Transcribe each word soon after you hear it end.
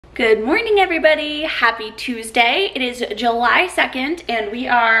Good morning, everybody. Happy Tuesday. It is July 2nd, and we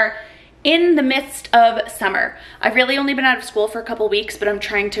are in the midst of summer. I've really only been out of school for a couple weeks, but I'm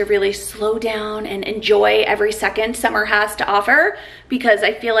trying to really slow down and enjoy every second summer has to offer, because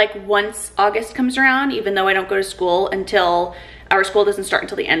I feel like once August comes around, even though I don't go to school until our school doesn't start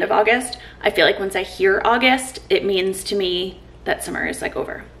until the end of August, I feel like once I hear August, it means to me that summer is like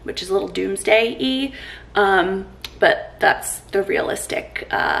over, which is a little doomsday-y. But that's the realistic,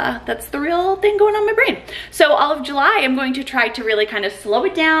 that's the real thing going on in my brain. So all of July, I'm going to try to really kind of slow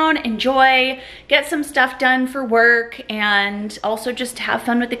it down, enjoy, get some stuff done for work, and also just have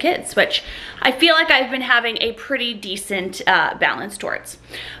fun with the kids, which I feel like I've been having a pretty decent balance towards.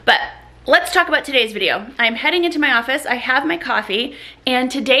 But let's talk about today's video. I'm heading into my office, I have my coffee,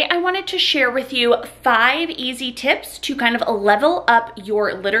 and today I wanted to share with you 5 easy tips to kind of level up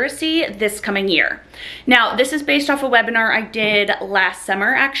your literacy this coming year. Now, this is based off a webinar I did last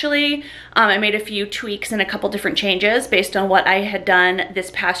summer, actually. I made a few tweaks and a couple different changes based on what I had done this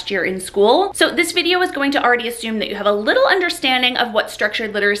past year in school. So this video is going to already assume that you have a little understanding of what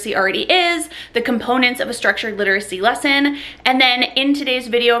structured literacy already is, the components of a structured literacy lesson, and then in today's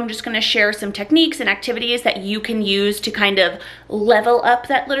video, I'm just gonna share some techniques and activities that you can use to kind of level up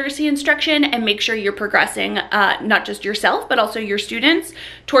that literacy instruction and make sure you're progressing not just yourself, but also your students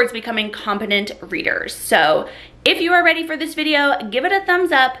towards becoming competent readers. So if you are ready for this video, give it a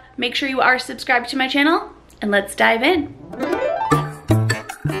thumbs up, make sure you are subscribed to my channel, and let's dive in.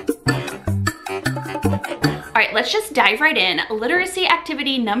 All right, let's just dive right in. Literacy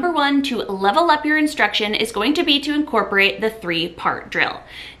activity number 1 to level up your instruction is going to be to incorporate the 3-part drill.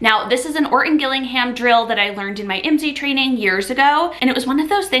 Now, this is an Orton Gillingham drill that I learned in my IMSI training years ago, and it was one of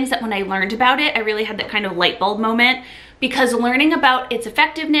those things that when I learned about it, I really had that kind of light bulb moment, because learning about its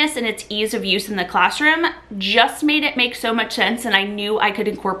effectiveness and its ease of use in the classroom just made it make so much sense, and I knew I could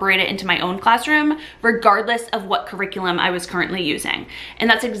incorporate it into my own classroom regardless of what curriculum I was currently using. And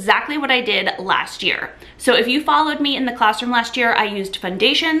that's exactly what I did last year. So if you followed me in the classroom last year, I used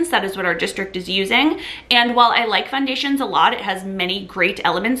Foundations. That is what our district is using. And while I like Foundations a lot, it has many great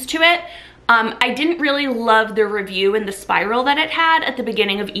elements to it, I didn't really love the review and the spiral that it had at the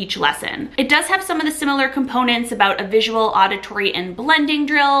beginning of each lesson. It does have some of the similar components about a visual, auditory, and blending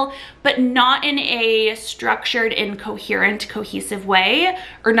drill, but not in a structured and coherent, cohesive way,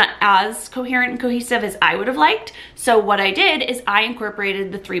 or not as coherent and cohesive as I would have liked. So what I did is I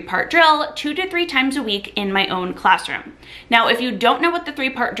incorporated the 3-part drill 2 to 3 times a week in my own classroom. Now, if you don't know what the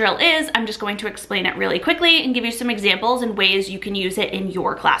 3-part drill is, I'm just going to explain it really quickly and give you some examples and ways you can use it in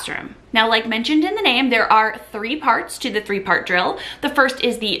your classroom. Now, like mentioned in the name, there are 3 parts to the 3-part drill. The first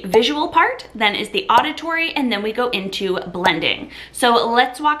is the visual part, then is the auditory, and then we go into blending. So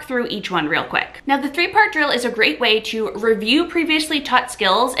let's walk through each one real quick. Now, the 3-part drill is a great way to review previously taught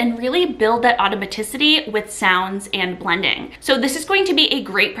skills and really build that automaticity with sounds and blending. So this is going to be a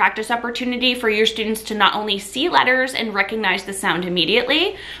great practice opportunity for your students to not only see letters and recognize the sound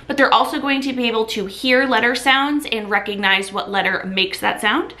immediately, but they're also going to be able to hear letter sounds and recognize what letter makes that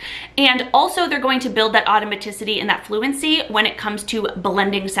sound. And also they're going to build that automaticity and that fluency when it comes to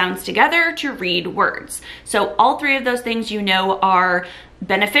blending sounds together to read words. So all 3 of those things you know are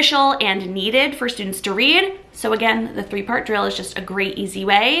beneficial and needed for students to read. So again, the 3-part drill is just a great easy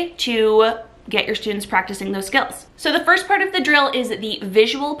way to get your students practicing those skills. So the first part of the drill is the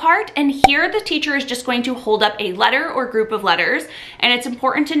visual part, and here the teacher is just going to hold up a letter or group of letters, and it's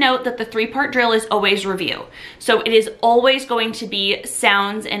important to note that the 3-part drill is always review. So it is always going to be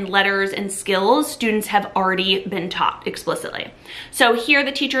sounds and letters and skills students have already been taught explicitly. So here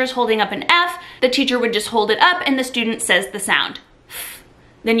the teacher is holding up an F, the teacher would just hold it up and the student says the sound.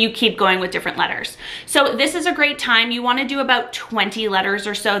 Then you keep going with different letters. So this is a great time. You want to do about 20 letters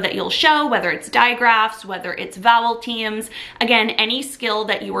or so that you'll show, whether it's digraphs, whether it's vowel teams, again, any skill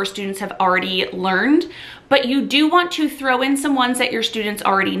that your students have already learned. But you do want to throw in some ones that your students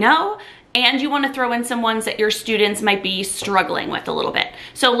already know, and you want to throw in some ones that your students might be struggling with a little bit.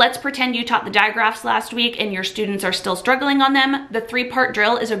 So let's pretend you taught the digraphs last week and your students are still struggling on them. The 3-part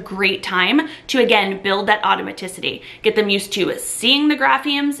drill is a great time to, again, build that automaticity. Get them used to seeing the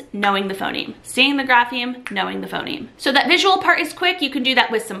graphemes, knowing the phoneme. Seeing the grapheme, knowing the phoneme. So that visual part is quick. You can do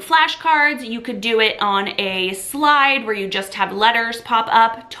that with some flashcards. You could do it on a slide where you just have letters pop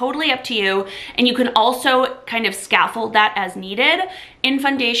up. Totally up to you. And you can also kind of scaffold that as needed. In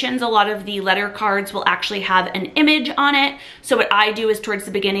Foundations, a lot of the letter cards will actually have an image on it. So what I do is towards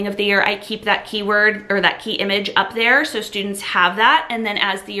the beginning of the year, I keep that keyword or that key image up there so students have that. And then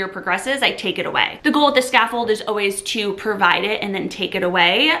as the year progresses, I take it away. The goal with the scaffold is always to provide it and then take it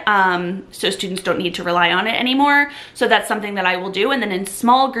away, so students don't need to rely on it anymore. So that's something that I will do. And then in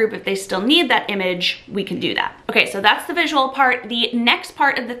small group, if they still need that image, we can do that. Okay, so that's the visual part. The next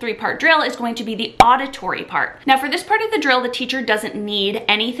part of the 3-part drill is going to be the auditory part. Now for this part of the drill, the teacher doesn't need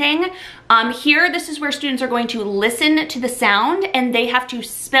anything. Here, this is where students are going to listen to the sound and they have to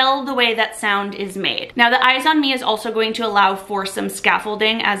spell the way that sound is made. Now the Eyes on Me is also going to allow for some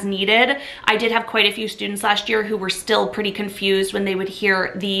scaffolding as needed. I did have quite a few students last year who were still pretty confused when they would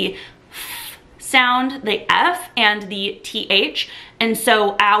hear the sound, the F and the TH. And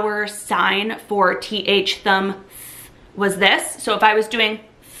so our sign for TH thumb was this. So if I was doing,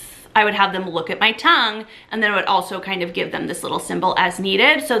 I would have them look at my tongue and then it would also kind of give them this little symbol as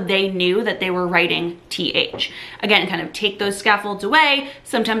needed so they knew that they were writing TH. Again, kind of take those scaffolds away.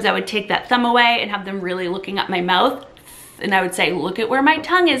 Sometimes I would take that thumb away and have them really looking at my mouth and I would say, look at where my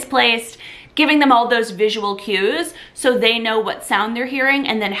tongue is placed, giving them all those visual cues so they know what sound they're hearing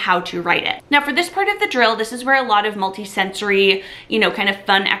and then how to write it. Now for this part of the drill, this is where a lot of multisensory, kind of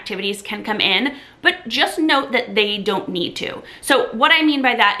fun activities can come in, but just note that they don't need to. So what I mean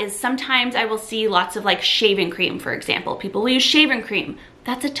by that is sometimes I will see lots of like shaving cream, for example. People will use shaving cream.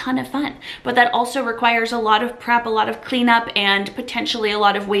 That's a ton of fun, but that also requires a lot of prep, a lot of cleanup, and potentially a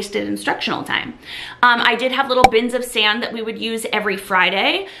lot of wasted instructional time. I did have little bins of sand that we would use every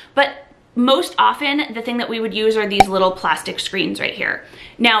Friday, but most often the thing that we would use are these little plastic screens right here.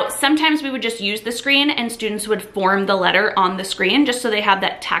 Now, sometimes we would just use the screen and students would form the letter on the screen just so they have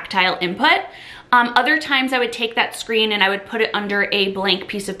that tactile input. Other times I would take that screen and I would put it under a blank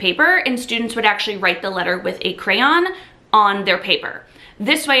piece of paper and students would actually write the letter with a crayon on their paper.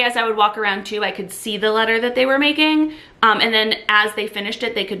 This way, as I would walk around too, I could see the letter that they were making. And then as they finished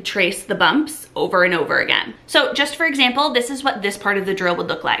it, they could trace the bumps over and over again. So just for example, this is what this part of the drill would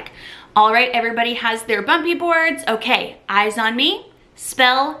look like. All right, everybody has their bumpy boards. Okay, eyes on me,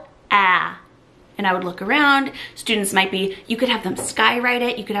 spell ah. And I would look around. Students might be, you could have them skywrite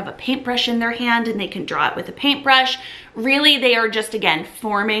it. You could have a paintbrush in their hand and they can draw it with a paintbrush. Really, they are just, again,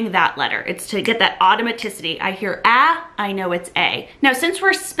 forming that letter. It's to get that automaticity. I hear ah, I know it's A. Now, since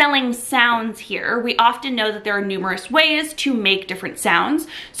we're spelling sounds here, we often know that there are numerous ways to make different sounds.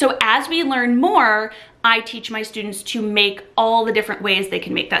 So as we learn more, I teach my students to make all the different ways they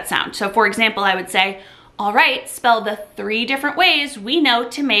can make that sound. So for example, I would say, all right, spell the 3 different ways we know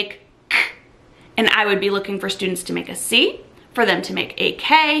to make k. And I would be looking for students to make a C, for them to make a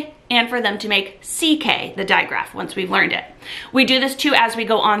K, and for them to make CK, the digraph, once we've learned it. We do this too as we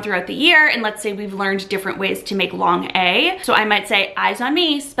go on throughout the year, and let's say we've learned different ways to make long A. So I might say, eyes on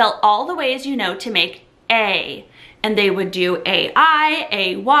me, spell all the ways you know to make A. And they would do A-I,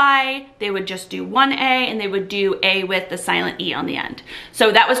 A-Y, they would just do one A, and they would do A with the silent E on the end.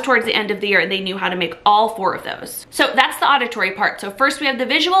 So that was towards the end of the year, and they knew how to make all 4 of those. So that's the auditory part. So first we have the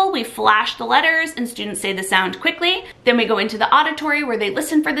visual, we flash the letters, and students say the sound quickly. Then we go into the auditory where they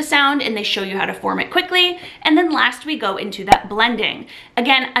listen for the sound, and they show you how to form it quickly. And then last we go into that blending.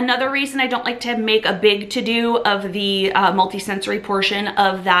 Again, another reason I don't like to make a big to-do of the multisensory portion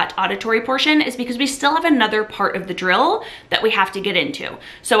of that auditory portion is because we still have another part of the drill that we have to get into.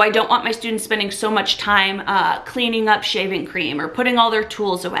 So I don't want my students spending so much time cleaning up shaving cream or putting all their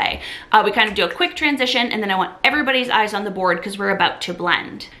tools away. We kind of do a quick transition and then I want everybody's eyes on the board because we're about to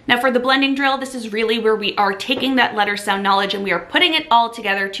blend. Now for the blending drill, this is really where we are taking that letter sound knowledge and we are putting it all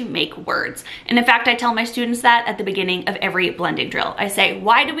together to make words. And in fact, I tell my students that at the beginning of every blending drill. I say,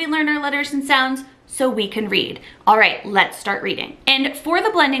 why do we learn our letters and sounds? So we can read. All right, let's start reading. And for the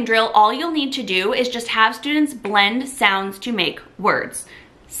blending drill, all you'll need to do is just have students blend sounds to make words.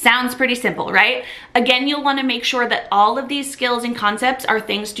 Sounds pretty simple, right? Again, you'll want to make sure that all of these skills and concepts are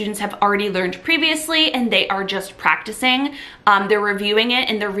things students have already learned previously and they are just practicing. They're reviewing it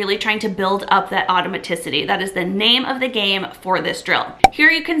and they're really trying to build up that automaticity. That is the name of the game for this drill.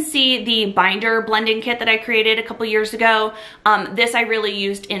 Here you can see the binder blending kit that I created a couple years ago. This I really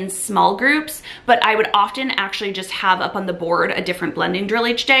used in small groups, but I would often actually just have up on the board a different blending drill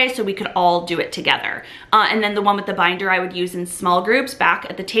each day so we could all do it together. And then the one with the binder I would use in small groups back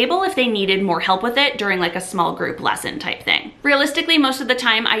at the table if they needed more help with it during like a small group lesson type thing. Realistically, most of the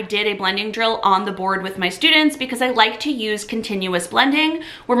time I did a blending drill on the board with my students because I like to use continuous blending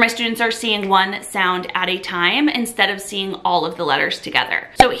where my students are seeing one sound at a time instead of seeing all of the letters together.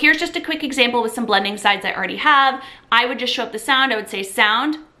 So here's just a quick example with some blending sides I already have. I would just show up the sound. I would say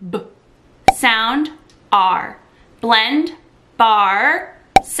sound, B, sound, R, blend, bar,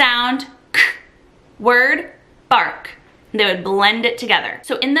 sound, k, word, bark. They would blend it together.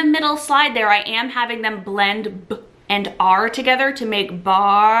 So in the middle slide there, I am having them blend b and r together to make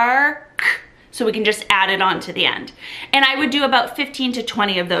bark, so we can just add it on to the end. And I would do about 15 to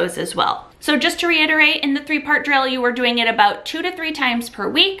 20 of those as well. So just to reiterate, in the 3-part drill, you are doing it about 2 to 3 times per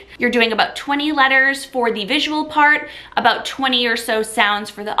week. You're doing about 20 letters for the visual part, about 20 or so sounds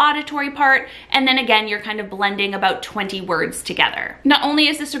for the auditory part, and then again, you're kind of blending about 20 words together. Not only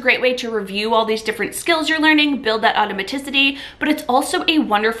is this a great way to review all these different skills you're learning, build that automaticity, but it's also a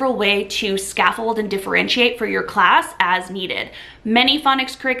wonderful way to scaffold and differentiate for your class as needed. Many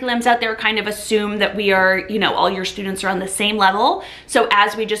phonics curriculums out there kind of assume that we are, all your students are on the same level. So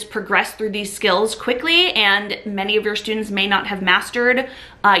as we just progress through these skills quickly, and many of your students may not have mastered,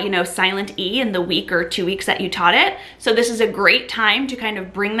 silent E in the week or 2 weeks that you taught it. So this is a great time to kind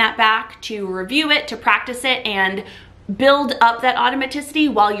of bring that back, to review it, to practice it, and build up that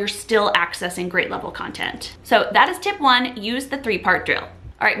automaticity while you're still accessing grade level content. So that is tip 1, use the 3-part drill.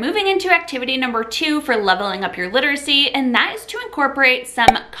 All right, moving into activity number 2 for leveling up your literacy, and that is to incorporate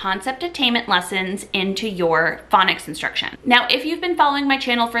some concept attainment lessons into your phonics instruction. Now, if you've been following my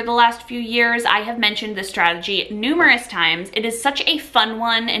channel for the last few years, I have mentioned this strategy numerous times. It is such a fun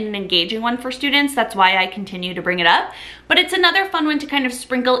one and an engaging one for students. That's why I continue to bring it up. But it's another fun one to kind of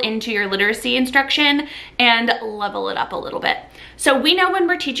sprinkle into your literacy instruction and level it up a little bit. So we know when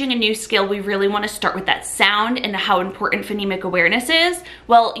we're teaching a new skill, we really want to start with that sound and how important phonemic awareness is.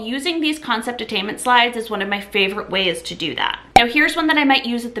 Well, using these concept attainment slides is one of my favorite ways to do that. Now, here's one that I might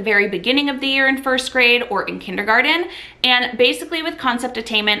use at the very beginning of the year in 1st grade or in kindergarten. And basically with concept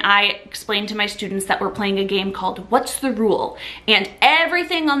attainment, I explained to my students that we're playing a game called What's the Rule? And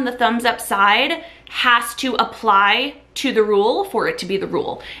everything on the thumbs up side has to apply to the rule for it to be the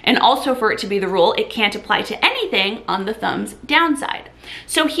rule. And also for it to be the rule, it can't apply to anything on the thumbs down side.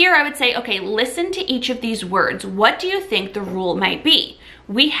 So here I would say, okay, listen to each of these words. What do you think the rule might be?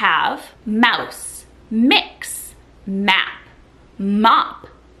 We have mouse, mix, map, mop,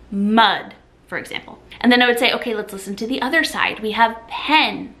 mud, for example. And then I would say, okay, let's listen to the other side. We have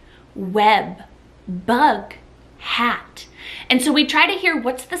pen, web, bug, hat. And so we try to hear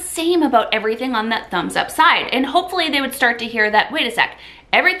what's the same about everything on that thumbs up side. And hopefully they would start to hear that, wait a sec,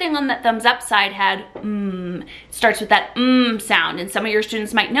 everything on that thumbs up side had starts with that sound. And some of your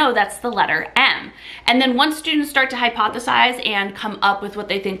students might know that's the letter M. And then once students start to hypothesize and come up with what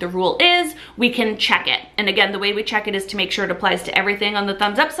they think the rule is, we can check it. And again, the way we check it is to make sure it applies to everything on the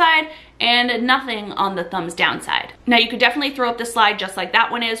thumbs up side and nothing on the thumbs down side. Now you could definitely throw up the slide just like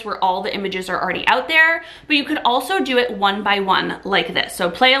that one is, where all the images are already out there, but you could also do it one by one like this.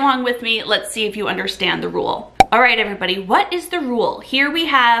 So play along with me. Let's see if you understand the rule. All right, everybody, what is the rule? Here we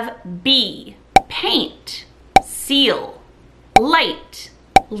have bee, paint, seal, light,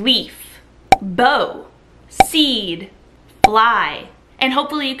 leaf, bow, seed, fly. And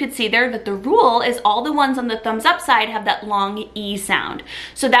hopefully you could see there that the rule is all the ones on the thumbs up side have that long E sound.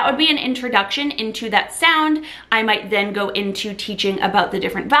 So that would be an introduction into that sound. I might then go into teaching about the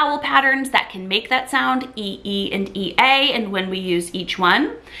different vowel patterns that can make that sound, E, and EA, and when we use each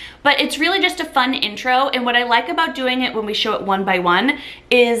one. But it's really just a fun intro, and what I like about doing it when we show it one by one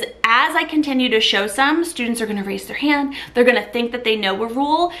is as I continue to show some, students are gonna raise their hand, they're gonna think that they know a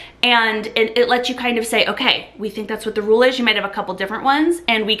rule, and it lets you kind of say, okay, we think that's what the rule is. You might have a couple different ones,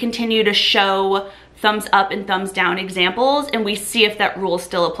 and we continue to show thumbs up and thumbs down examples, and we see if that rule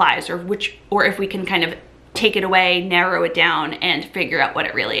still applies, or if we can kind of take it away, narrow it down, and figure out what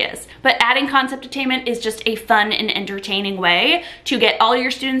it really is. But adding concept attainment is just a fun and entertaining way to get all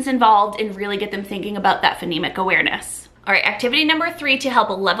your students involved and really get them thinking about that phonemic awareness. All right, activity number 3 to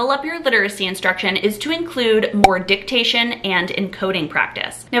help level up your literacy instruction is to include more dictation and encoding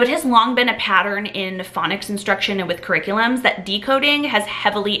practice. Now, it has long been a pattern in phonics instruction and with curriculums that decoding has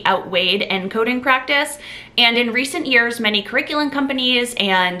heavily outweighed encoding practice. And in recent years, many curriculum companies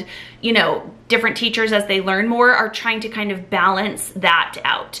and, different teachers as they learn more are trying to kind of balance that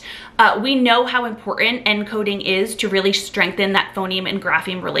out. We know how important encoding is to really strengthen that phoneme and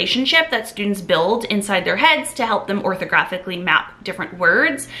grapheme relationship that students build inside their heads to help them orthographically map different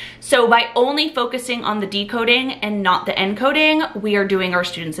words. So by only focusing on the decoding and not the encoding, we are doing our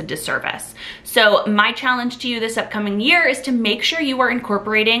students a disservice. So my challenge to you this upcoming year is to make sure you are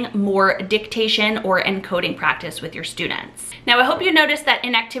incorporating more dictation or encoding practice with your students. Now, I hope you noticed that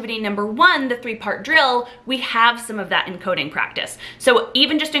in activity number 1, the 3-part drill, we have some of that encoding practice. So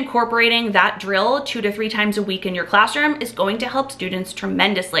even just incorporating that drill 2 to 3 times a week in your classroom is going to help students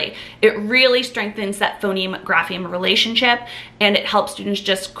tremendously. It really strengthens that phoneme-grapheme relationship, and it helps students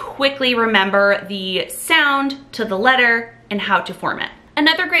just quickly remember the sound to the letter and how to form it.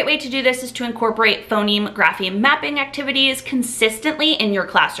 Another great way to do this is to incorporate phoneme grapheme mapping activities consistently in your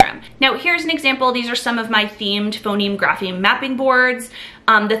classroom. Now here's an example. These are some of my themed phoneme grapheme mapping boards.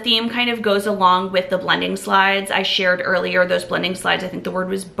 The theme kind of goes along with the blending slides I shared earlier. Those blending slides, I think the word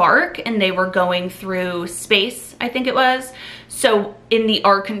was bark, and they were going through space, I think it was. So in the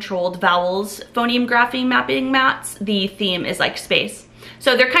R-controlled vowels phoneme grapheme mapping mats, the theme is like space.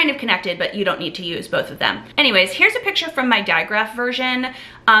 So they're kind of connected, but you don't need to use both of them. Anyways, here's a picture from my digraph version.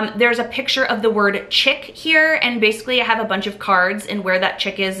 There's a picture of the word chick here, and basically I have a bunch of cards, and where that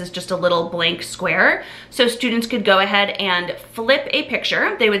chick is just a little blank square. So students could go ahead and flip a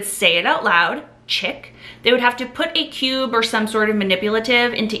picture. They would say it out loud, chick. They would have to put a cube or some sort of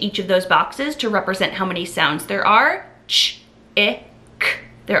manipulative into each of those boxes to represent how many sounds there are. Ch, I, k.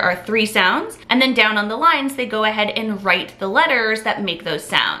 There are 3 sounds, and then down on the lines, they go ahead and write the letters that make those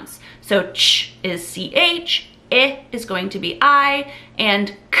sounds. So ch is CH, I is going to be I,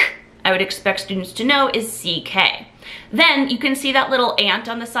 and k, I would expect students to know, is CK. Then you can see that little ant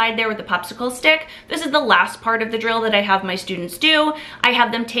on the side there with the popsicle stick. This is the last part of the drill that I have my students do. I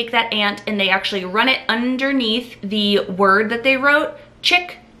have them take that ant and they actually run it underneath the word that they wrote,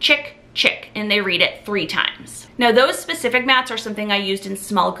 chick, chick, chick, and they read it 3 times. Now those specific mats are something I used in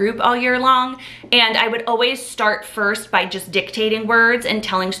small group all year long, and I would always start first by just dictating words and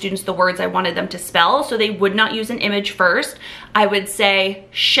telling students the words I wanted them to spell, so they would not use an image first. I would say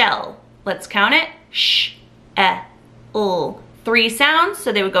shell. Let's count it. Sh, l. 3 sounds,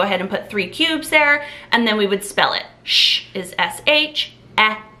 so they would go ahead and put 3 cubes there, and then we would spell it. Sh is SH,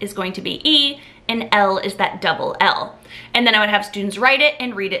 is going to be E, and L is that double L. And then I would have students write it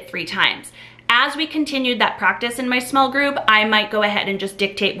and read it 3 times. As we continued that practice in my small group, I might go ahead and just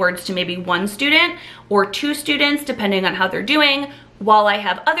dictate words to maybe 1 student or 2 students, depending on how they're doing, while I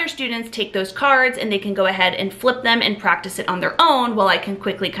have other students take those cards and they can go ahead and flip them and practice it on their own while I can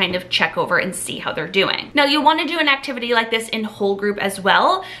quickly kind of check over and see how they're doing. Now you want to do an activity like this in whole group as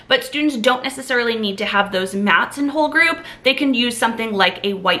well, but students don't necessarily need to have those mats in whole group. They can use something like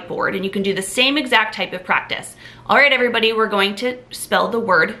a whiteboard and you can do the same exact type of practice. All right, everybody, we're going to spell the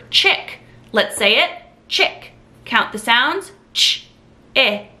word chick. Let's say it, chick. Count the sounds, ch,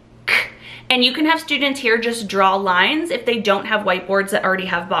 I, k. And you can have students here just draw lines. If they don't have whiteboards that already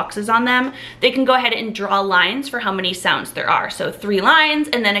have boxes on them, they can go ahead and draw lines for how many sounds there are. So 3 lines,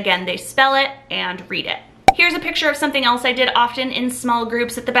 and then again, they spell it and read it. Here's a picture of something else I did often in small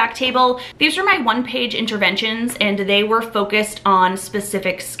groups at the back table. These are my 1-page interventions and they were focused on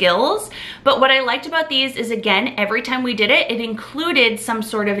specific skills. But what I liked about these is, again, every time we did it, it included some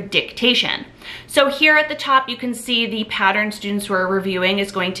sort of dictation. So here at the top, you can see the pattern students were reviewing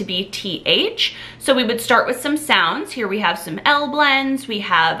is going to be TH. So we would start with some sounds. Here we have some L blends. We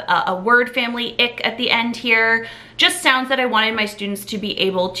have a word family, ick at the end here. Just sounds that I wanted my students to be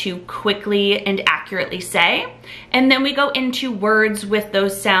able to quickly and accurately say. And then we go into words with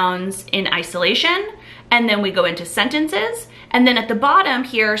those sounds in isolation. And then we go into sentences. And then at the bottom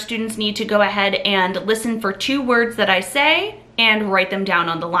here, students need to go ahead and listen for 2 words that I say and write them down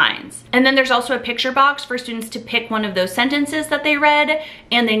on the lines. And then there's also a picture box for students to pick one of those sentences that they read,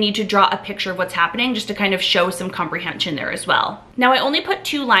 and they need to draw a picture of what's happening just to kind of show some comprehension there as well. Now I only put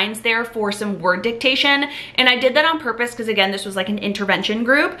 2 lines there for some word dictation, and I did that on purpose because, again, this was like an intervention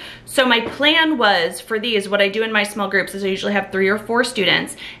group. So my plan was for these, what I do in my small groups is I usually have 3 or 4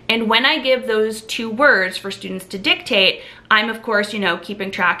 students, and when I give those 2 words for students to dictate, I'm of course,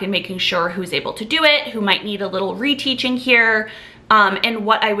 keeping track and making sure who's able to do it, who might need a little reteaching here. And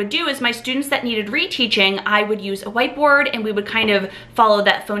what I would do is my students that needed reteaching, I would use a whiteboard and we would kind of follow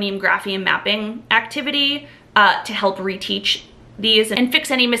that phoneme grapheme mapping activity to help reteach these and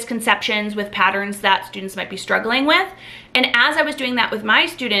fix any misconceptions with patterns that students might be struggling with. And as I was doing that with my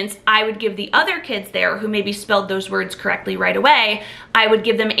students, I would give the other kids there who maybe spelled those words correctly right away, I would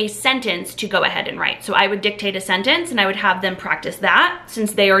give them a sentence to go ahead and write. So I would dictate a sentence and I would have them practice that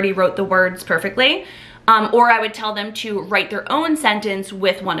since they already wrote the words perfectly. Or I would tell them to write their own sentence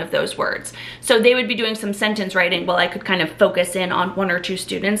with one of those words. So they would be doing some sentence writing while I could kind of focus in on 1 or 2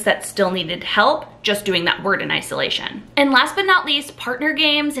 students that still needed help just doing that word in isolation. And last but not least, partner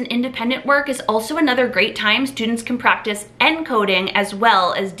games and independent work is also another great time students can practice encoding as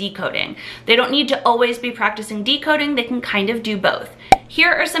well as decoding. They don't need to always be practicing decoding, they can kind of do both. Here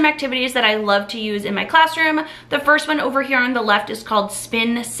are some activities that I love to use in my classroom. The first one over here on the left is called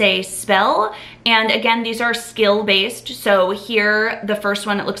Spin, Say, Spell. And again, these are skill-based. So here, the first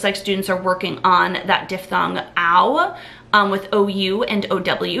one, it looks like students are working on that diphthong ow with OU and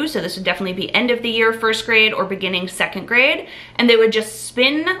OW. So this would definitely be end of the year, 1st grade, or beginning 2nd grade. And they would just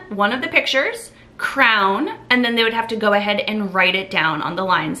spin one of the pictures, crown, and then they would have to go ahead and write it down on the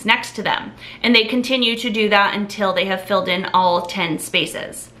lines next to them. And they continue to do that until they have filled in all 10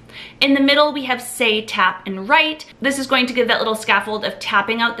 spaces. In the middle, we have say, tap, and write. This is going to give that little scaffold of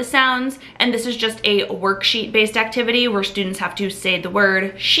tapping out the sounds, and this is just a worksheet-based activity where students have to say the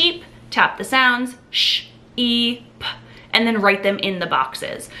word sheep, tap the sounds, sh, e, p, and then write them in the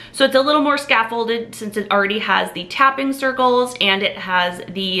boxes. So it's a little more scaffolded since it already has the tapping circles and it has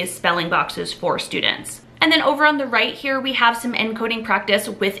the spelling boxes for students. And then over on the right here, we have some encoding practice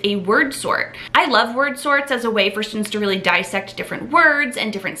with a word sort. I love word sorts as a way for students to really dissect different words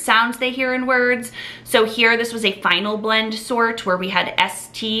and different sounds they hear in words. So here, this was a final blend sort where we had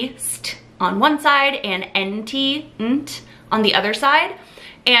st, st on one side and nt, nt on the other side.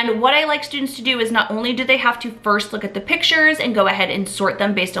 And what I like students to do is not only do they have to first look at the pictures and go ahead and sort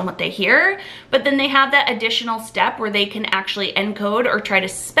them based on what they hear, but then they have that additional step where they can actually encode or try to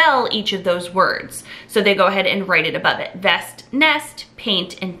spell each of those words. So they go ahead and write it above it. Vest, nest,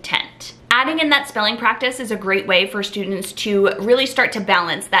 paint, and tent. Adding in that spelling practice is a great way for students to really start to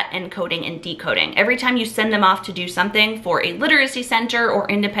balance that encoding and decoding. Every time you send them off to do something for a literacy center or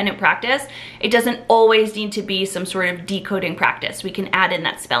independent practice, it doesn't always need to be some sort of decoding practice. We can add in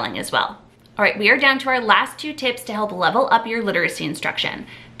that spelling as well. All right, we are down to our last 2 tips to help level up your literacy instruction.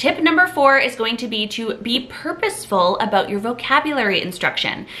 Tip number 4 is going to be to be purposeful about your vocabulary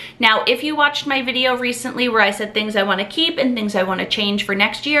instruction. Now, if you watched my video recently where I said things I want to keep and things I want to change for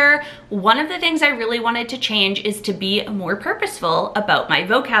next year, one of the things I really wanted to change is to be more purposeful about my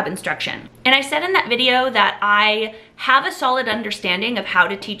vocab instruction. And I said in that video that I have a solid understanding of how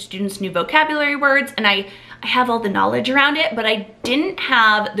to teach students new vocabulary words, and I have all the knowledge around it, but I didn't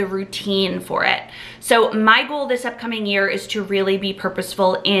have the routine for it. So my goal this upcoming year is to really be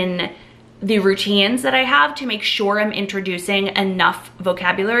purposeful in the routines that I have to make sure I'm introducing enough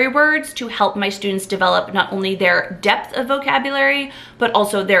vocabulary words to help my students develop not only their depth of vocabulary, but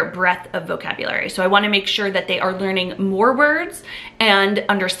also their breadth of vocabulary. So I want to make sure that they are learning more words and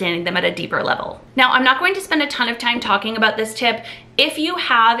understanding them at a deeper level. Now, I'm not going to spend a ton of time talking about this tip. If you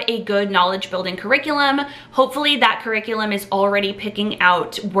have a good knowledge building curriculum, hopefully that curriculum is already picking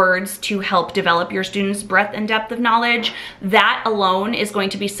out words to help develop your students' breadth and depth of knowledge. That alone is going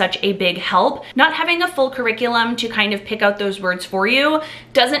to be such a big help. Not having a full curriculum to kind of pick out those words for you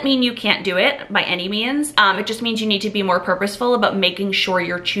doesn't mean you can't do it by any means. It just means you need to be more purposeful about making sure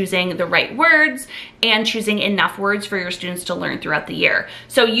you're choosing the right words and choosing enough words for your students to learn throughout the year.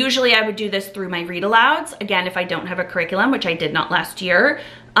 So usually I would do this through my read alouds. Again, if I don't have a curriculum, which I did not last year,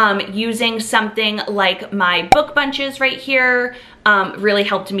 using something like my book bunches right here really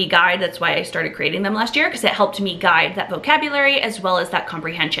helped me guide. That's why I started creating them last year, because it helped me guide that vocabulary as well as that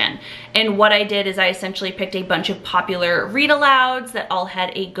comprehension. And what I did is I essentially picked a bunch of popular read alouds that all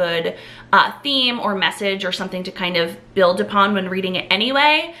had a good theme or message or something to kind of build upon when reading it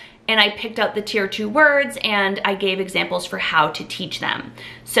anyway. And I picked out the tier 2 words and I gave examples for how to teach them.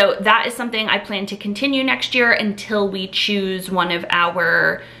 So that is something I plan to continue next year until we choose one of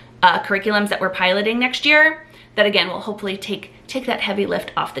our curriculums that we're piloting next year. That again will hopefully take that heavy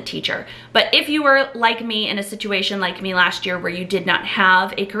lift off the teacher. But if you were like me in a situation like me last year where you did not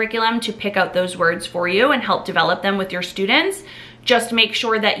have a curriculum to pick out those words for you and help develop them with your students, just make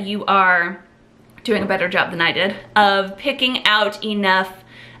sure that you are doing a better job than I did of picking out enough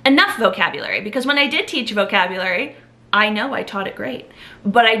vocabulary, because when I did teach vocabulary, I know I taught it great,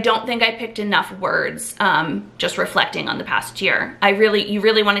 but I don't think I picked enough words just reflecting on the past year. You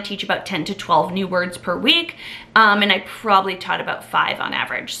really want to teach about 10 to 12 new words per week, and I probably taught about 5 on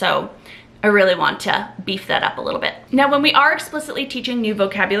average. So I really want to beef that up a little bit. Now, when we are explicitly teaching new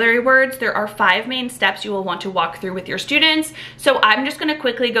vocabulary words, there are 5 main steps you will want to walk through with your students. So I'm just going to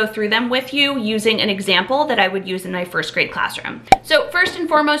quickly go through them with you using an example that I would use in my first grade classroom. So first and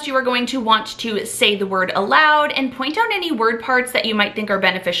foremost, you are going to want to say the word aloud and point out any word parts that you might think are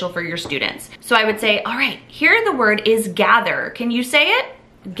beneficial for your students. So I would say, all right, here the word is gather. Can you say it?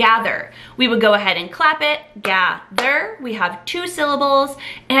 Gather. We would go ahead and clap it, gather. We have 2 syllables,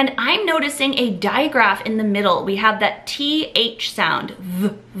 and I'm noticing a digraph in the middle. We have that TH sound,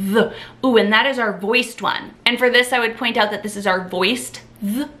 th. Ooh, and that is our voiced one. And for this, I would point out that this is our voiced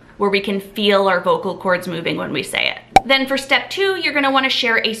th, where we can feel our vocal cords moving when we say it. Then for step 2, you're going to want to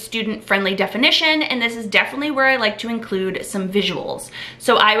share a student-friendly definition, and this is definitely where I like to include some visuals.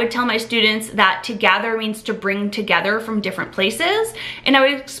 So I would tell my students that to gather means to bring together from different places, and I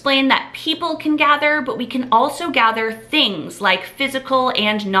would explain that people can gather, but we can also gather things like physical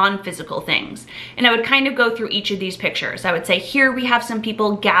and non-physical things. And I would kind of go through each of these pictures. I would say, here we have some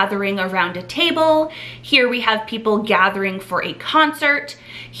people gathering around a table. Here we have people gathering for a concert.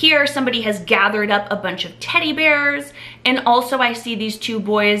 Here somebody has gathered up a bunch of teddy bears. And also I see these 2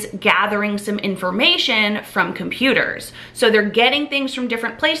 boys gathering some information from computers. So they're getting things from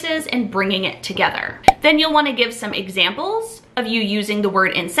different places and bringing it together. Then you'll want to give some examples of you using the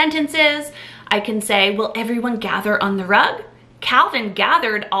word in sentences. I can say, will everyone gather on the rug? Calvin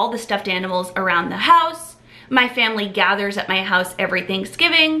gathered all the stuffed animals around the house. My family gathers at my house every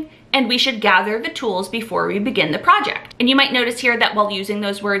Thanksgiving, and we should gather the tools before we begin the project. And you might notice here that while using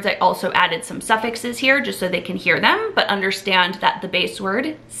those words, I also added some suffixes here just so they can hear them, but understand that the base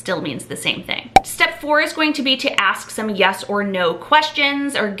word still means the same thing. Step 4 is going to be to ask some yes or no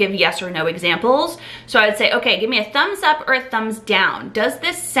questions or give yes or no examples. So I would say, okay, give me a thumbs up or a thumbs down. Does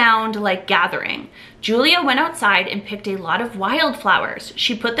this sound like gathering? Julia went outside and picked a lot of wildflowers.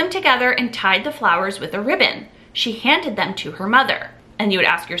 She put them together and tied the flowers with a ribbon. She handed them to her mother. And you would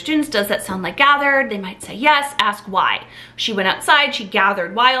ask your students, does that sound like gathered? They might say yes, ask why. She went outside, she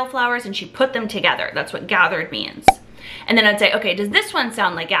gathered wildflowers, and she put them together. That's what gathered means. And then I'd say, okay, does this one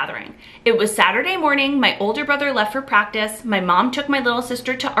sound like gathering? It was Saturday morning, my older brother left for practice, my mom took my little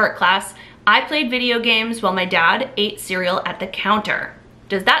sister to art class, I played video games while my dad ate cereal at the counter.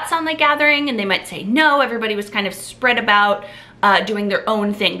 Does that sound like gathering? And they might say no, everybody was kind of spread about doing their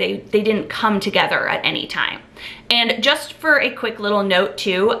own thing. They didn't come together at any time. And just for a quick little note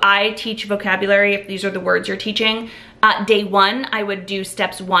too, I teach vocabulary if these are the words you're teaching. Day 1, I would do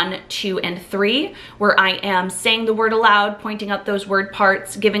steps 1, 2, and 3, where I am saying the word aloud, pointing out those word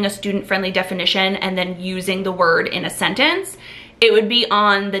parts, giving a student-friendly definition, and then using the word in a sentence. It would be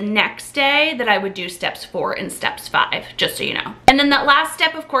on the next day that I would do steps 4 and steps 5, just so you know. And then that last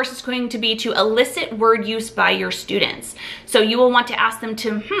step, of course, is going to be to elicit word use by your students. So you will want to ask them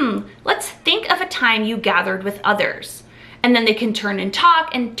to, let's think of a time you gathered with others. And then they can turn and talk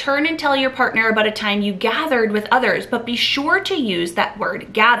and turn and tell your partner about a time you gathered with others, but be sure to use that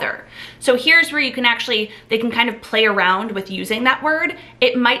word gather. So here's where you can they can kind of play around with using that word.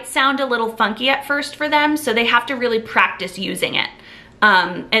 It might sound a little funky at first for them, so they have to really practice using it.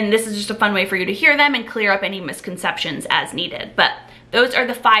 And this is just a fun way for you to hear them and clear up any misconceptions as needed. But those are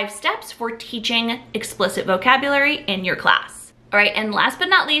the 5 steps for teaching explicit vocabulary in your class. All right, and last but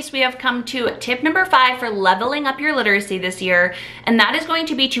not least, we have come to tip number 5 for leveling up your literacy this year, and that is going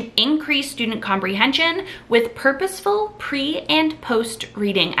to be to increase student comprehension with purposeful pre- and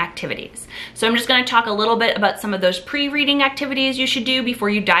post-reading activities. So I'm just going to talk a little bit about some of those pre-reading activities you should do before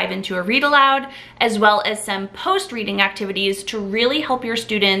you dive into a read aloud, as well as some post-reading activities to really help your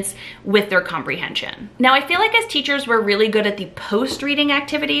students with their comprehension. Now, I feel like as teachers, we're really good at the post-reading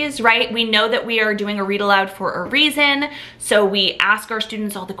activities, right? We know that we are doing a read aloud for a reason, so we ask our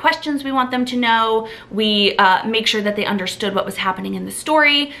students all the questions we want them to know. We make sure that they understood what was happening in the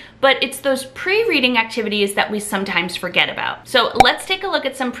story, but it's those pre-reading activities that we sometimes forget about. So let's take a look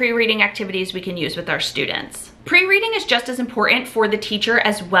at some pre-reading activities we can use with our students. Pre-reading is just as important for the teacher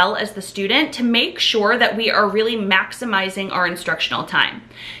as well as the student to make sure that we are really maximizing our instructional time.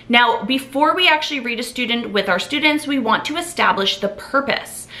 Now, before we actually read a student with our students, we want to establish the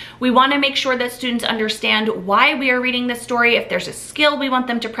purpose. We want to make sure that students understand why we are reading this story, if there's a skill we want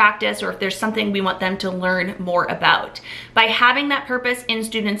them to practice, or if there's something we want them to learn more about. By having that purpose in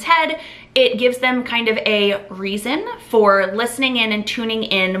students' head, it gives them kind of a reason for listening in and tuning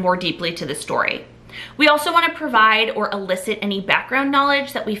in more deeply to the story. We also want to provide or elicit any background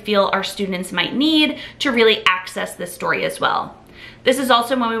knowledge that we feel our students might need to really access this story as well. This is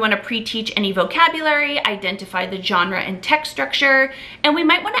also when we want to pre-teach any vocabulary, identify the genre and text structure, and we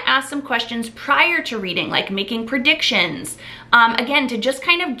might want to ask some questions prior to reading, like making predictions, again, to just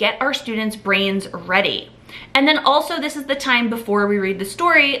kind of get our students' brains ready. And then also, this is the time before we read the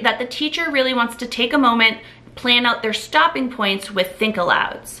story that the teacher really wants to take a moment, plan out their stopping points with think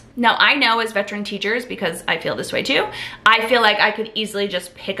alouds. Now, I know as veteran teachers, because I feel this way too, I feel like I could easily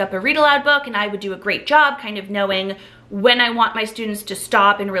just pick up a read aloud book and I would do a great job kind of knowing when I want my students to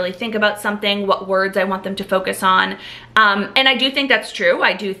stop and really think about something, what words I want them to focus on. And I do think that's true.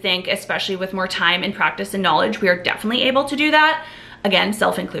 I do think, especially with more time and practice and knowledge, we are definitely able to do that. Again,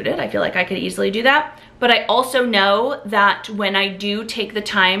 self-included, I feel like I could easily do that. But I also know that when I do take the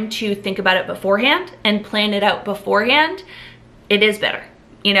time to think about it beforehand and plan it out beforehand, it is better.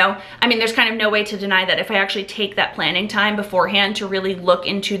 You know, I mean, there's kind of no way to deny that if I actually take that planning time beforehand to really look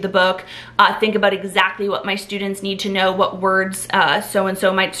into the book, think about exactly what my students need to know, what words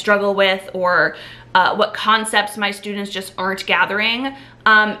so-and-so might struggle with, or what concepts my students just aren't gathering,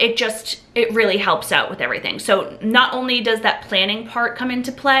 it really helps out with everything. So not only does that planning part come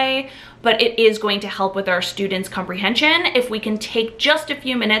into play, but it is going to help with our students' comprehension if we can take just a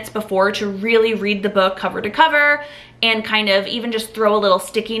few minutes before to really read the book cover to cover, and kind of even just throw a little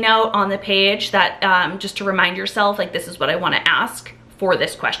sticky note on the page that just to remind yourself, like, this is what I want to ask for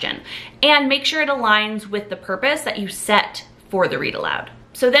this question. And make sure it aligns with the purpose that you set for the read aloud.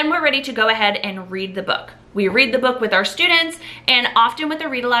 So then we're ready to go ahead and read the book. We read the book with our students, and often with the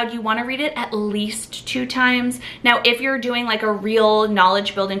read aloud, you want to read it at least 2 times. Now, if you're doing like a real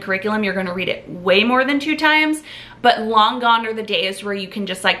knowledge building curriculum, you're going to read it way more than 2 times, but long gone are the days where you can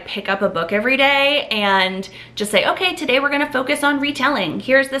just like pick up a book every day and just say, okay, today we're going to focus on retelling.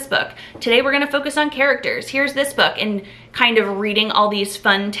 Here's this book. Today we're going to focus on characters. Here's this book, and kind of reading all these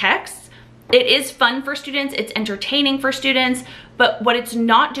fun texts. It is fun for students, it's entertaining for students, but what it's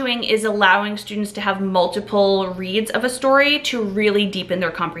not doing is allowing students to have multiple reads of a story to really deepen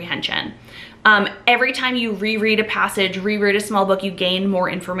their comprehension. Every time you reread a passage, reread a small book, you gain more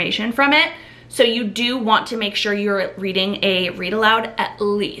information from it. So you do want to make sure you're reading a read aloud at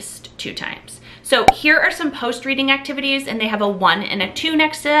least 2 times. So here are some post-reading activities, and they have a 1 and a 2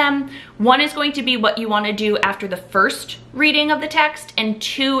 next to them. 1 is going to be what you want to do after the first reading of the text, and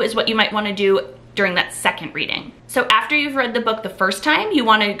 2 is what you might want to do during that second reading. So after you've read the book the first time, you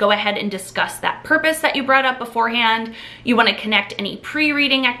want to go ahead and discuss that purpose that you brought up beforehand. You want to connect any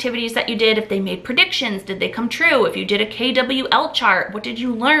pre-reading activities that you did. If they made predictions, did they come true? If you did a KWL chart, what did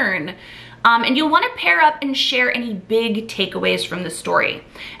you learn? And you'll want to pair up and share any big takeaways from the story.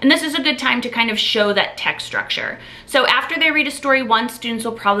 And this is a good time to kind of show that text structure. So after they read a story once, students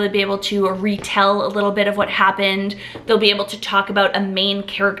will probably be able to retell a little bit of what happened. They'll be able to talk about a main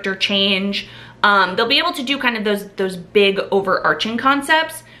character change. They'll be able to do kind of those big overarching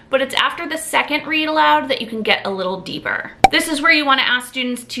concepts, but it's after the second read aloud that you can get a little deeper. This is where you want to ask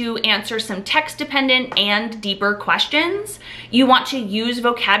students to answer some text dependent and deeper questions. You want to use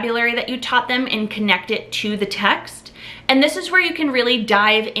vocabulary that you taught them and connect it to the text. And this is where you can really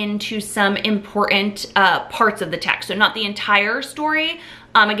dive into some important parts of the text. So not the entire story.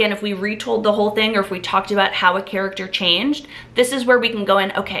 Again, if we retold the whole thing, or if we talked about how a character changed, this is where we can go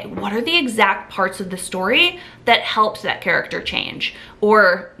in, okay, what are the exact parts of the story that helped that character change?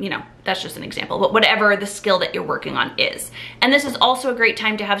 Or, you know, that's just an example, but whatever the skill that you're working on is. And this is also a great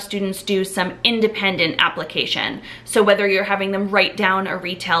time to have students do some independent application. So whether you're having them write down a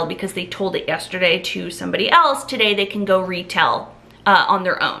retell because they told it yesterday to somebody else, today they can go retell on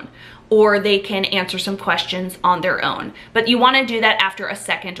their own. Or they can answer some questions on their own. But you wanna do that after a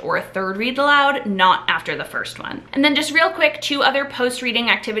second or a third read aloud, not after the first one. And then just real quick, 2 other post-reading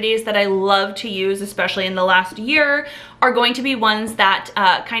activities that I love to use, especially in the last year, are going to be ones that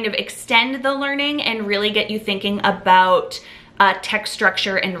kind of extend the learning and really get you thinking about text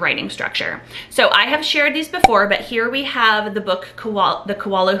structure and writing structure. So I have shared these before, but here we have the book The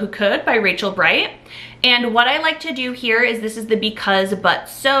Koala Who Could by Rachel Bright. And what I like to do here is, this is the because, but,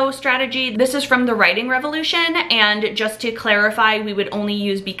 so strategy. This is from the Writing Revolution, and just to clarify, we would only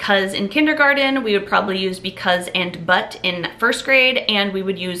use because in kindergarten, we would probably use because and but in 1st grade, and we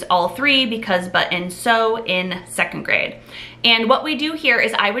would use all 3, because, but, and so in 2nd grade. And what we do here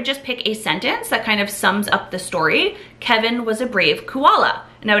is I would just pick a sentence that kind of sums up the story. Kevin was a brave koala.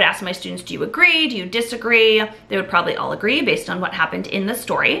 And I would ask my students, do you agree? Do you disagree? They would probably all agree based on what happened in the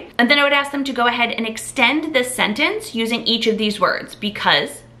story. And then I would ask them to go ahead and extend this sentence using each of these words,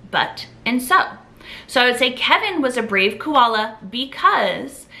 because, but, and so. So I would say Kevin was a brave koala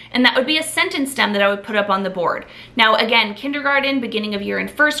because, and that would be a sentence stem that I would put up on the board. Now again, kindergarten, beginning of year in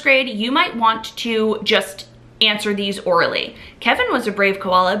 1st grade, you might want to just answer these orally. Kevin was a brave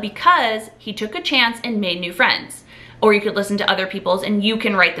koala because he took a chance and made new friends. Or you could listen to other people's and you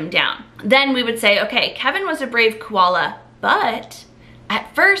can write them down. Then we would say, okay, Kevin was a brave koala, but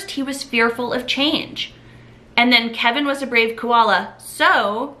at first he was fearful of change. And then Kevin was a brave koala,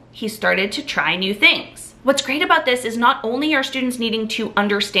 so he started to try new things. What's great about this is not only are students needing to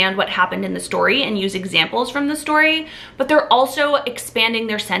understand what happened in the story and use examples from the story, but they're also expanding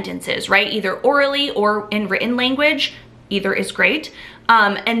their sentences, right? Either orally or in written language, either is great.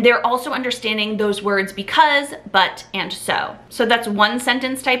 And they're also understanding those words because, but, and so. So that's one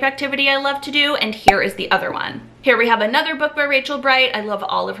sentence type activity I love to do, and here is the other one. Here we have another book by Rachel Bright. I love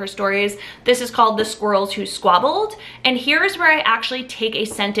all of her stories. This is called The Squirrels Who Squabbled. And here's where I actually take a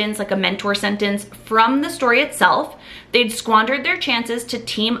sentence, like a mentor sentence, from the story itself. They'd squandered their chances to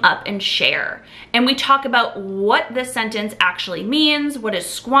team up and share. And we talk about what this sentence actually means. What does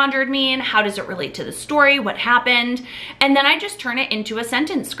squandered mean? How does it relate to the story? What happened? And then I just turn it into a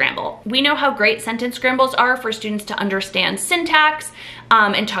sentence scramble. We know how great sentence scrambles are for students to understand syntax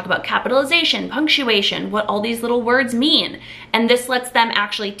and talk about capitalization, punctuation, what all these little words mean. And this lets them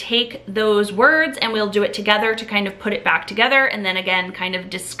actually take those words and we'll do it together to kind of put it back together and then again kind of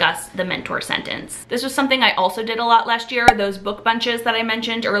discuss the mentor sentence. This was something I also did a lot last year, those book bunches that I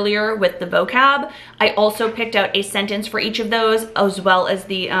mentioned earlier with the vocab. I also picked out a sentence for each of those as well as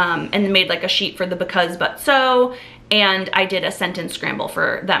the, and made like a sheet for the because, but, so, and I did a sentence scramble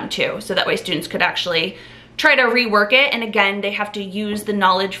for them too. So that way students could actually try to rework it. And again, they have to use the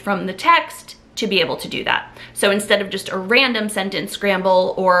knowledge from the text to be able to do that. So instead of just a random sentence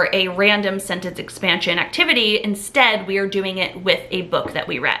scramble or a random sentence expansion activity, instead we are doing it with a book that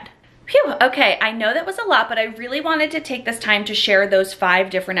we read. Phew, okay, I know that was a lot, but I really wanted to take this time to share those 5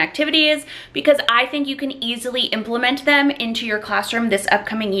 different activities because I think you can easily implement them into your classroom this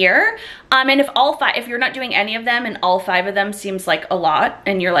upcoming year. And if you're not doing any of them and all 5 of them seems like a lot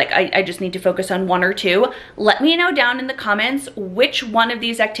and you're like, I just need to focus on 1 or 2, let me know down in the comments which one of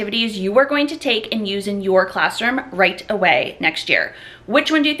these activities you are going to take and use in your classroom right away next year. Which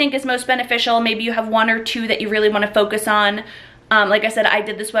one do you think is most beneficial? Maybe you have 1 or 2 that you really want to focus on. Like I said, I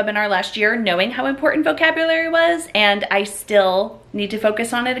did this webinar last year knowing how important vocabulary was, and I still need to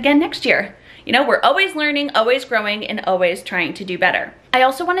focus on it again next year. You know, we're always learning, always growing, and always trying to do better. I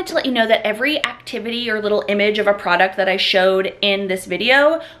also wanted to let you know that every activity or little image of a product that I showed in this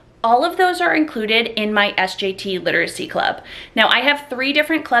video, all of those are included in my SJT Literacy Club. Now I have 3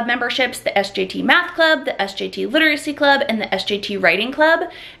 different club memberships, the SJT Math Club, the SJT Literacy Club, and the SJT Writing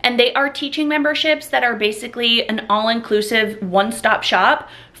Club. And they are teaching memberships that are basically an all-inclusive one-stop shop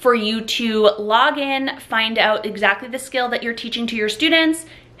for you to log in, find out exactly the skill that you're teaching to your students,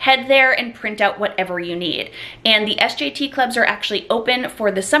 head there and print out whatever you need. And the SJT clubs are actually open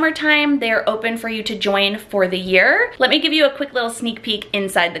for the summertime. They're open for you to join for the year. Let me give you a quick little sneak peek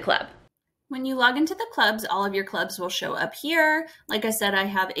inside the club. When you log into the clubs, all of your clubs will show up here. Like I said, I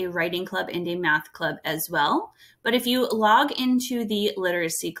have a writing club and a math club as well. But if you log into the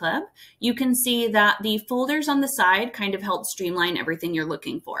literacy club, you can see that the folders on the side kind of help streamline everything you're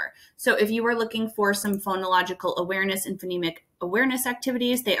looking for. So if you were looking for some phonological awareness and phonemic awareness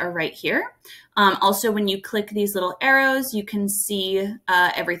activities, they are right here. Also, when you click these little arrows, you can see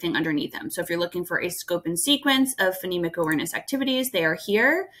everything underneath them. So if you're looking for a scope and sequence of phonemic awareness activities, they are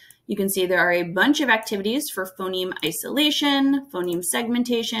here. You can see there are a bunch of activities for phoneme isolation, phoneme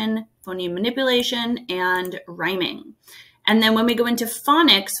segmentation, phoneme manipulation, and rhyming. And then when we go into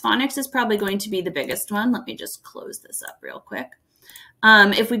phonics, phonics is probably going to be the biggest one. Let me just close this up real quick.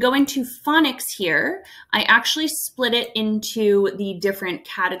 If we go into phonics here, I actually split it into the different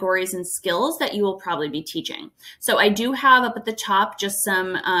categories and skills that you will probably be teaching. So I do have up at the top just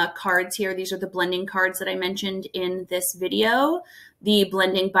some cards here. These are the blending cards that I mentioned in this video, the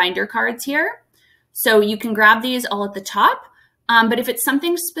blending binder cards here. So you can grab these all at the top. But if it's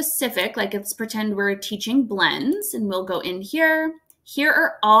something specific, like let's pretend we're teaching blends and we'll go in here. Here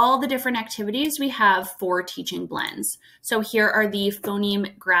are all the different activities we have for teaching blends. So here are the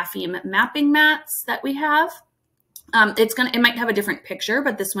phoneme grapheme mapping mats that we have. It might have a different picture,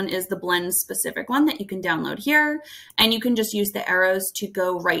 but this one is the blend specific one that you can download here. And you can just use the arrows to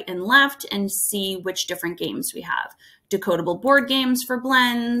go right and left and see which different games we have. Decodable board games for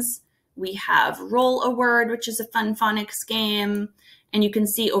blends. We have Roll a Word, which is a fun phonics game. And you can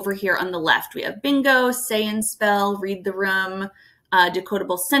see over here on the left, we have bingo, say and spell, read the room,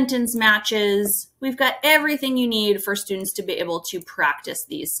 decodable sentence matches. We've got everything you need for students to be able to practice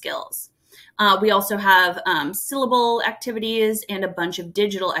these skills. We also have syllable activities and a bunch of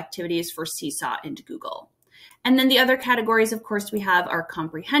digital activities for Seesaw and Google. And then the other categories, of course, we have our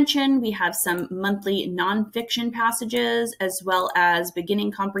comprehension. We have some monthly nonfiction passages, as well as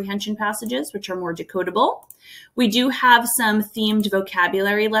beginning comprehension passages, which are more decodable. We do have some themed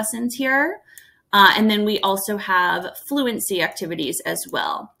vocabulary lessons here. And then we also have fluency activities as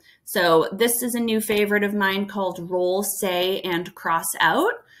well. So this is a new favorite of mine called Roll, Say, and Cross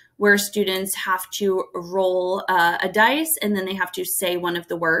Out, where students have to roll a dice and then they have to say one of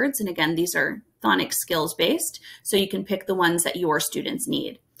the words. And again, these are phonics skills based, so you can pick the ones that your students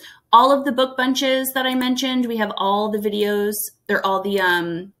need. All of the book bunches that I mentioned, we have all the videos, they're all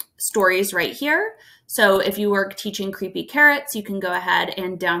the stories right here. So if you were teaching creepy carrots, you can go ahead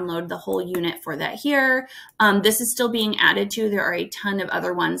and download the whole unit for that here. This is still being added to. There are a ton of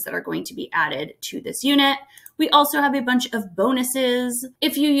other ones that are going to be added to this unit. We also have a bunch of bonuses.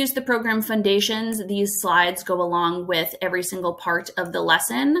 If you use the program Foundations, these slides go along with every single part of the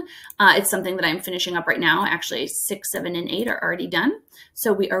lesson. It's something that I'm finishing up right now. Actually, 6, 7, and 8 are already done.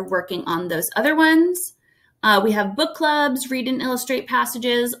 So we are working on those other ones. We have book clubs, read and illustrate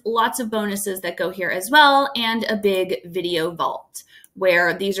passages, lots of bonuses that go here as well, and a big video vault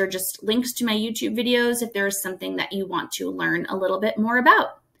where these are just links to my YouTube videos if there is something that you want to learn a little bit more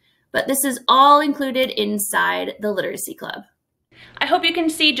about. But this is all included inside the Literacy Club. I hope you can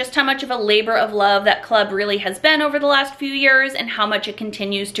see just how much of a labor of love that club really has been over the last few years and how much it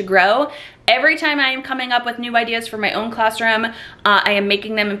continues to grow. Every time I am coming up with new ideas for my own classroom, I am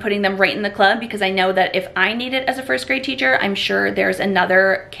making them and putting them right in the club because I know that if I need it as a first grade teacher, I'm sure there's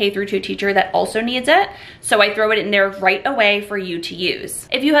another K-2 teacher that also needs it. So I throw it in there right away for you to use.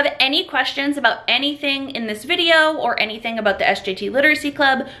 If you have any questions about anything in this video or anything about the SJT Literacy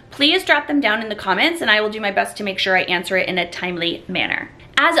Club, please drop them down in the comments and I will do my best to make sure I answer it in a timely manner.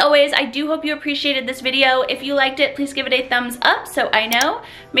 As always, I do hope you appreciated this video. If you liked it, please give it a thumbs up so I know.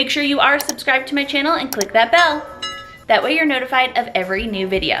 Make sure you are subscribed to my channel and click that bell. That way you're notified of every new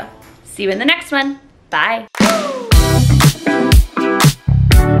video. See you in the next one. Bye.